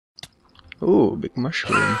Ooh, big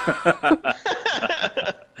mushroom.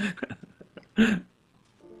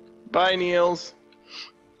 Bye, Niels.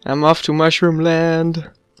 I'm off to Mushroom Land.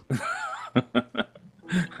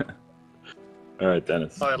 Alright,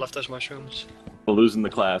 Dennis. Oh, I love those mushrooms. We're losing the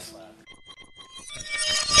class.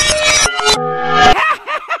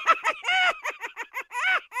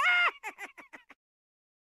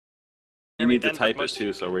 You need to type it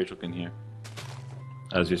too so Rachel can hear.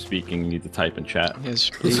 As you're speaking, you need to type in chat. Yes,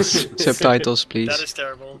 please. Subtitles, please. That is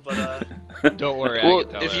terrible, but Don't worry. Well, I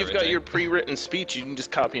can tell if you've got everything. your pre-written speech, you can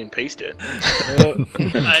just copy and paste it.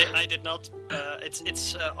 I did not.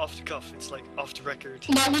 It's off the cuff. It's like off the record.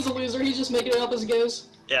 Matt was a loser, he's just making it up as it goes.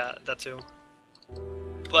 Yeah, that too.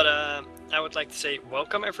 But I would like to say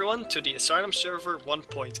welcome everyone to the Asylum Server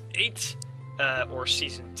 1.8 or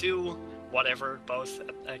Season 2, whatever, both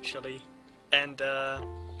actually. And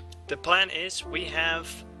the plan is we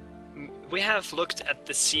have looked at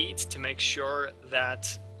the seed to make sure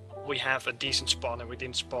that we have a decent spawn and we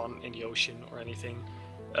didn't spawn in the ocean or anything,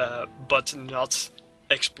 but not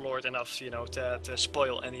explored enough, you know, to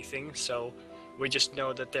spoil anything. So we just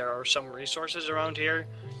know that there are some resources around here.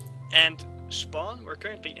 And spawn, we're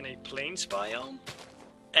currently in a plains biome,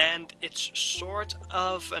 and it's sort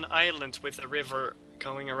of an island with a river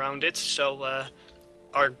going around it. So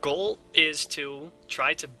our goal is to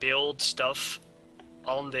try to build stuff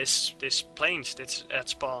on this plains that's at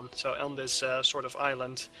spawn, so on this sort of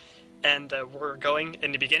island. And we're going,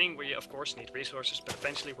 in the beginning we of course need resources, but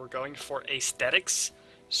eventually we're going for aesthetics.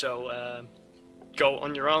 So go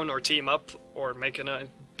on your own or team up or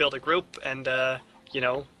build a group and you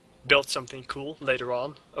know, build something cool later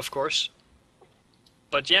on, of course.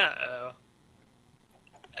 But yeah,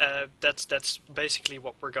 that's basically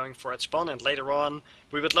what we're going for at spawn, and later on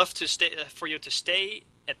we would love to for you to stay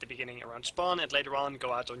at the beginning around spawn, and later on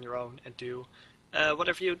go out on your own and do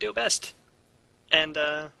whatever you do best. And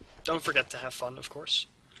don't forget to have fun, of course.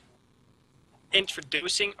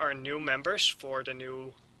 Introducing our new members for the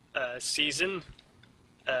new season,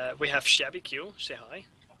 we have Shabby Q, say hi.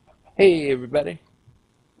 Hey everybody.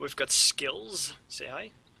 We've got Skills, say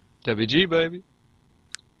hi. WG, baby.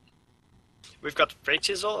 We've got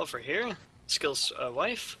Rachel over here, Skills'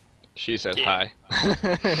 wife. She said Yeah.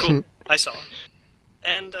 hi. Cool, I saw.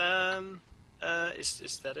 And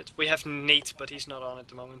is that it? We have Nate, but he's not on at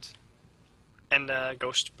the moment. And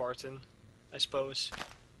Ghost Spartan, I suppose.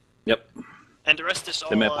 Yep. And the rest is all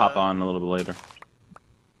They may pop on a little bit later.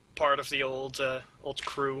 part of the old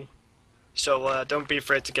crew. So don't be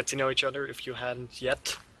afraid to get to know each other if you hadn't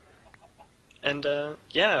yet. And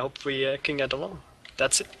yeah, I hope we can get along.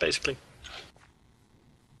 That's it, basically.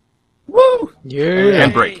 Woo! Yeah.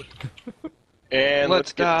 And break. And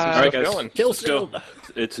let's get some Alright, stuff guys. going. Let's go.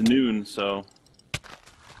 It's noon, so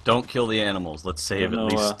Don't kill the animals. Let's save at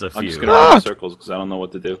least a I'm just few. gonna run in circles because I don't know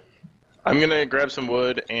what to do. I'm gonna grab some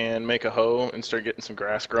wood and make a hoe and start getting some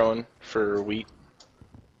grass growing for wheat.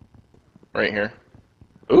 Right here.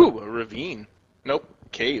 Ooh, a ravine. Nope,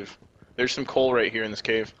 cave. There's some coal right here in this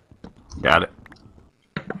cave. Got it.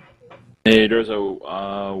 Hey,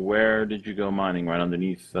 Durzo, where did you go mining? Right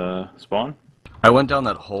underneath spawn? I went down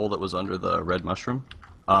that hole that was under the red mushroom.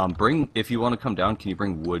 If you want to come down, can you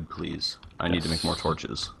bring wood, please? I need to make more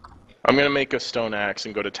torches. I'm gonna make a stone axe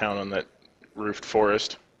and go to town on that roofed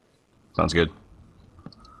forest. Sounds good.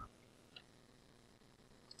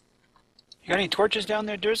 You got any torches down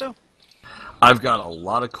there, Durzo? I've got a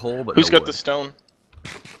lot of coal, but Who's no got the wood. stone?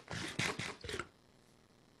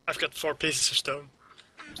 I've got 4 pieces of stone.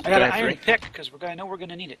 I got Can an I have iron 3? pick because I know we're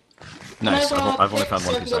gonna need it. Nice. Can I have, I've only picks found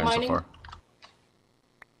so one I piece can of go iron so mining? far.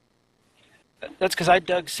 That's because I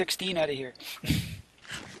dug 16 out of here.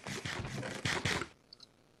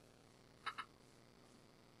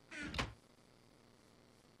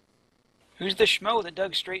 Who's the schmo that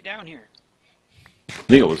dug straight down here? I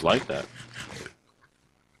think it was like that.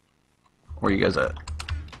 Where you guys at?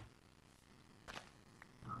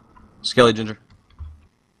 Skelly Ginger.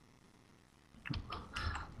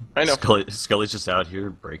 I know. Skelly's just out here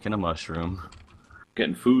breaking a mushroom.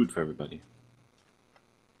 Getting food for everybody.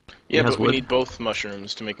 Yeah, has but we wood. need both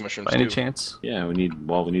mushrooms to make mushroom By any stew. chance? Yeah, we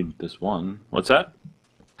need this one. What's that?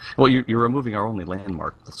 Well, you're removing our only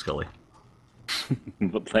landmark, Scully.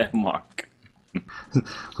 What landmark?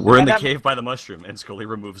 We're in the that- cave by the mushroom, and Scully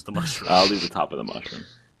removes the mushroom. I'll leave the top of the mushroom.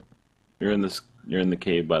 You're in the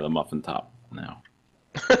cave by the muffin top now.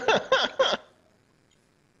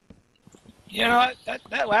 You know,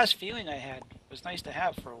 that last feeling I had was nice to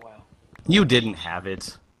have for a while. You didn't have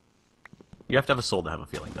it. You have to have a soul to have a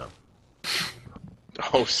feeling, though.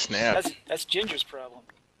 Oh snap! That's Ginger's problem.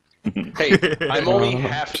 Hey, I'm only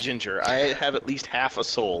half ginger. I have at least half a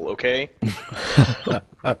soul, okay? How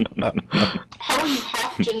are you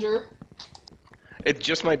half ginger? It's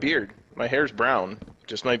just my beard. My hair's brown.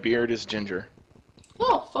 Just my beard is ginger.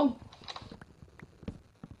 Oh, fun.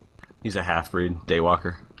 He's a half-breed,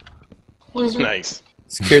 daywalker. Loser. Nice.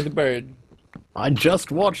 Scared the bird. I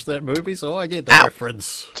just watched that movie, so I get the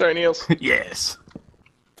reference. Sorry, Niels. Yes.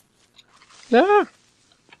 Ah.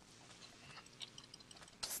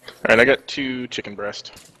 Alright, I got 2 chicken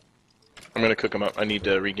breast. I'm gonna cook them up. I need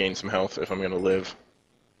to regain some health if I'm gonna live.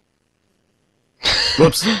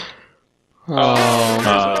 Whoops.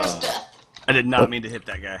 Oh. I did not mean to hit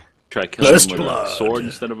that guy. Try killing him with a sword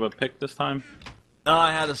instead of a pick this time. No,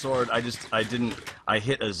 I had a sword. I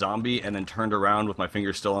hit a zombie and then turned around with my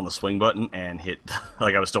finger still on the swing button and hit,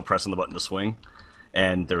 like I was still pressing the button to swing.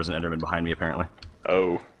 And there was an Enderman behind me, apparently.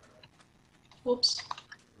 Oh. Whoops.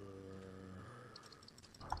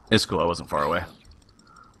 It's cool, I wasn't far away.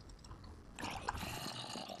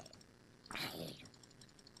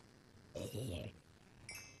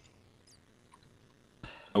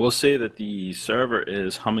 I will say that the server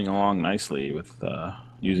is humming along nicely with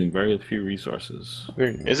using very few resources.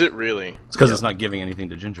 Is it really? It's because it's not giving anything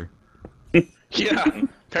to Ginger. Yeah,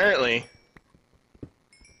 apparently.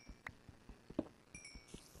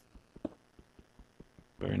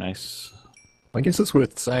 Very nice. I guess it's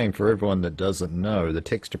worth saying for everyone that doesn't know, the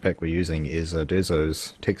texture pack we're using is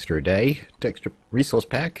Durzo's Texture a Day texture resource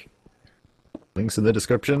pack. Links in the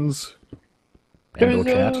descriptions. And or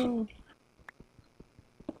chat.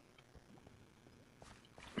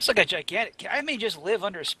 It's like a gigantic cave. I may just live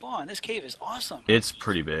under a spawn. This cave is awesome. It's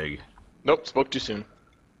pretty big. Nope, spoke too soon.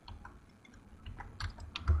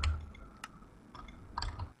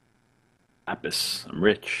 Lapis, I'm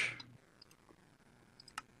rich.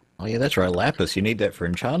 Oh yeah, that's right, lapis. You need that for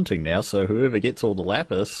enchanting now, so whoever gets all the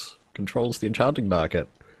lapis controls the enchanting market.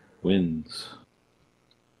 Wins.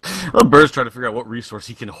 Well, Bird's trying to figure out what resource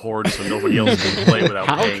he can hoard so nobody else can play without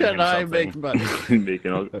How paying can him I something. make money?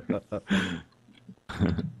 Making all...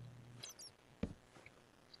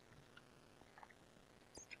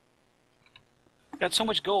 Got so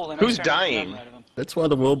much gold. And Who's I'm starting to dying? run out of them. That's why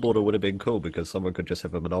the world border would have been cool, because someone could just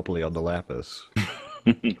have a monopoly on the lapis.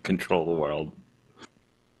 Control the world.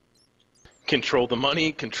 Control the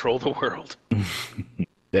money, control the world.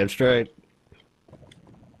 Damn straight.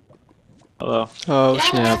 Hello. Oh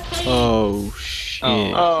snap. Oh shit.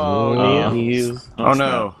 Oh, Niels. Oh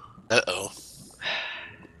no. Uh-oh.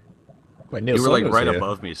 Wait, You were like Nielsono's right here.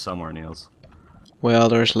 above me somewhere, Niels. Well,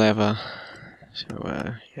 there's lava. So,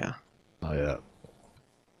 yeah. Oh yeah.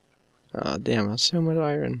 Oh, damn, that's so much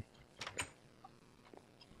iron.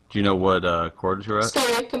 Do you know what quarters you're at?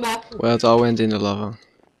 Sorry, come back. Well, it all went in the lava.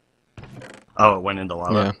 Oh, it went into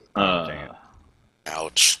lava? Yeah. Dang it.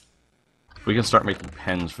 Ouch. If we can start making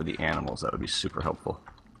pens for the animals, that would be super helpful.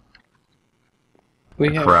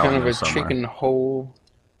 We have corral kind in of a there somewhere. chicken hole.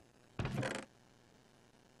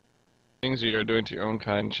 Things you are doing to your own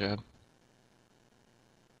kind, Chad.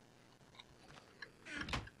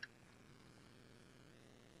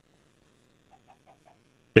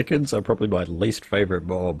 Chickens are probably my least favorite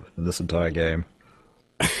mob in this entire game.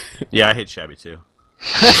 Yeah, I hate Shabby too.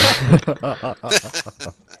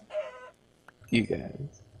 You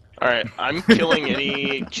guys. Alright, I'm killing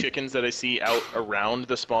any chickens that I see out around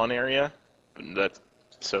the spawn area. That's,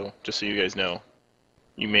 so, just so you guys know.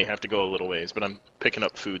 You may have to go a little ways, but I'm picking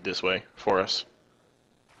up food this way for us.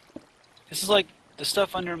 This is like the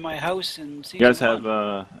stuff under my house in season You guys one.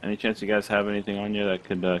 have, any chance you guys have anything on you that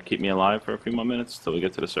could keep me alive for a few more minutes till we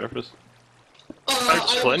get to the surface?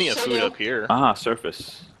 There's plenty of food no. up here. Ah,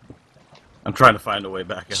 surface. I'm trying to find a way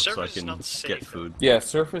back up so I Surface is can not get safe. food. Yeah,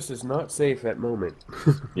 surface is not safe at moment.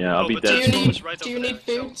 Yeah, I'll be but dead Do you soon. need- Right Do you over need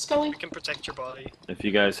there, so food, Scully? You can protect your body. If you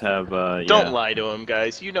guys have, yeah. Don't lie to him,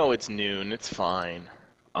 guys. You know it's noon. It's fine.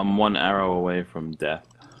 I'm 1 arrow away from death.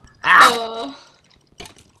 Uh,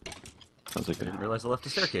 Sounds like I didn't realize I left a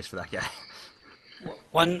staircase for that guy.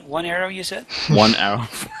 One arrow, you said? 1 arrow.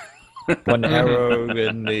 One arrow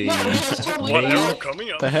in the... no, that's totally One fine. arrow coming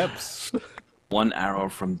up. Perhaps. 1 arrow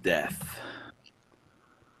from death.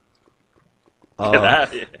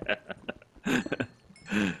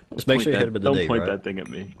 Just make sure you hit him in the Don't knee, point right? that thing at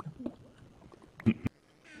me.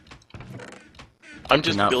 I'm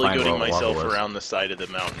just Cannot billy find goating where the lava myself was. around the side of the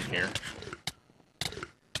mountain here.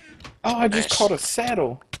 Oh, I just caught a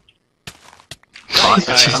saddle.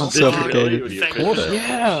 Suffocated. Thank Quarter. you.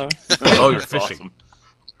 Yeah. Oh, you're That's fishing. awesome.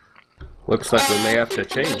 Looks like we may have to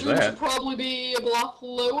change Bedroom that. should probably be a block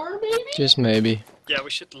lower, maybe? Just maybe. Yeah, we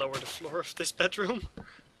should lower the floor of this bedroom.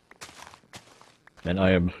 And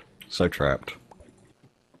I am so trapped.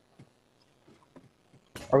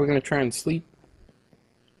 Are we gonna try and sleep?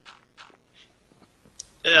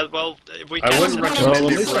 Yeah, well, we I can. wouldn't Well, recommend at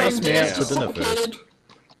it least right ask me out now. for dinner first.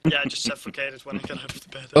 Yeah, I just suffocated when I got out of the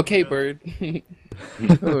bed. Okay, Bird.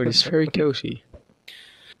 Oh, it's very cozy.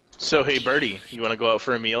 So, hey, Birdie, you want to go out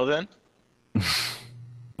for a meal then?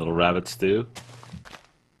 Little rabbit stew.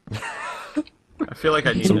 I feel like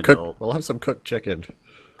I need Some an cook. adult. We'll have some cooked chicken.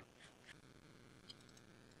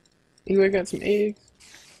 You got some eggs?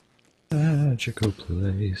 Magical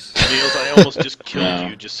place. Niels, I almost just killed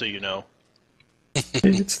you, just so you know.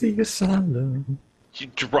 It's the asylum. You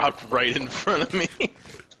dropped right in front of me.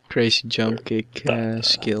 Crazy jump kick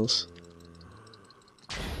skills.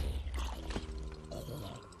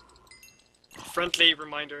 Friendly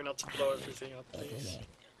reminder not to blow everything up, please.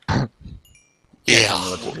 Yeah.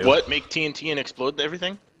 What? Make TNT and explode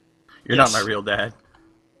everything? You're not my real dad.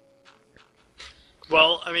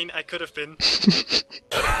 Well, I mean, I could have been.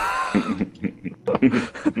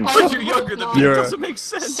 But you're younger than me. It doesn't make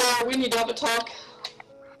sense. Sir, we need to have a talk.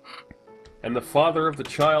 And the father of the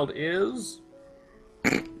child is?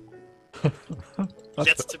 Yet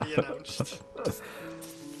to be announced.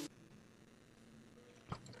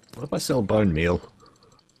 What if I sell bone meal?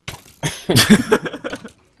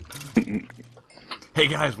 Hey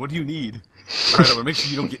guys, what do you need? Alright, I'm gonna make sure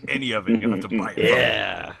you don't get any of it. You'll have to buy it.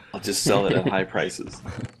 Yeah. I'll just sell it at high prices.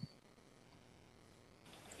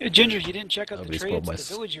 Hey, Ginger, you didn't check out At the least trades all my at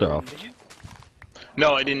the village you were in, stuff. did you?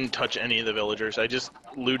 No, I didn't touch any of the villagers. I just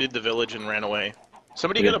looted the village and ran away.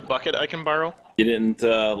 Somebody Yeah. got a bucket I can borrow? You didn't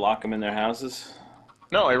lock them in their houses?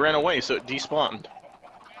 No, I ran away, so it despawned.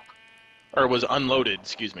 Or was unloaded,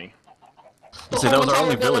 excuse me. See, that was our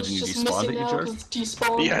only entire village and you just despawned it, missing you out jerk? 'cause it's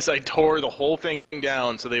despawned. Yes, I tore the whole thing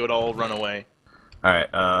down so they would all run away. Alright,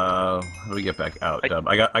 how do we get back out, Dub?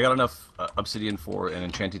 I got enough obsidian for an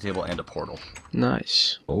enchanting table and a portal.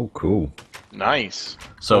 Nice. Oh, cool. Nice.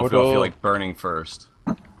 So if you Portal. feel like burning first.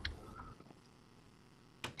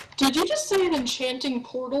 Did you just say an enchanting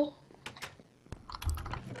portal?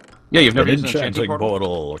 Yeah, you've never An used an enchanting enchanting portal?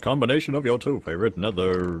 portal, a combination of your two favorite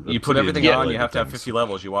nether. You put everything obsidian on, you have to have things. 50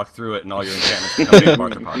 levels, you walk through it, and all your enchantments become native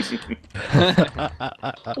arthropods.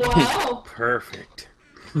 Wow. Perfect.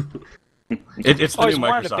 It's the Always new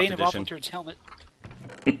wanted a Microsoft Bane of edition. Alphaturd's helmet.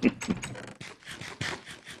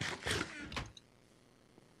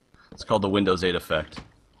 It's called the Windows 8 effect.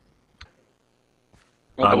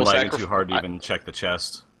 Well, I'm we'll lagging too hard to even check the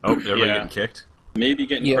chest. Oh, everybody Yeah. getting kicked? Maybe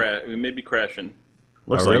getting Yep. we may be crashing.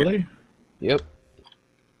 Looks Oh, like it. really? Yep.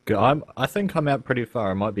 I think I'm out pretty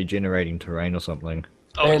far. I might be generating terrain or something.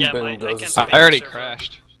 Oh And yeah, Boom I does. can't I ping already the server.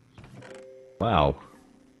 crashed. Wow.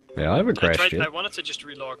 Yeah, I haven't crashed I yet. wanted to just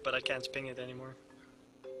relog, but I can't ping it anymore.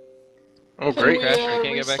 Oh, Can great. we Crasher, can't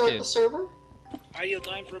get back restart in. the server? Ideal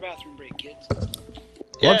time for a bathroom break, kids.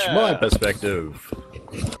 Watch Yeah. my perspective.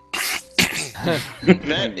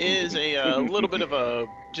 That is a little bit of a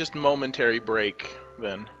just momentary break,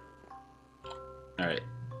 then. Alright.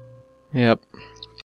 Yep.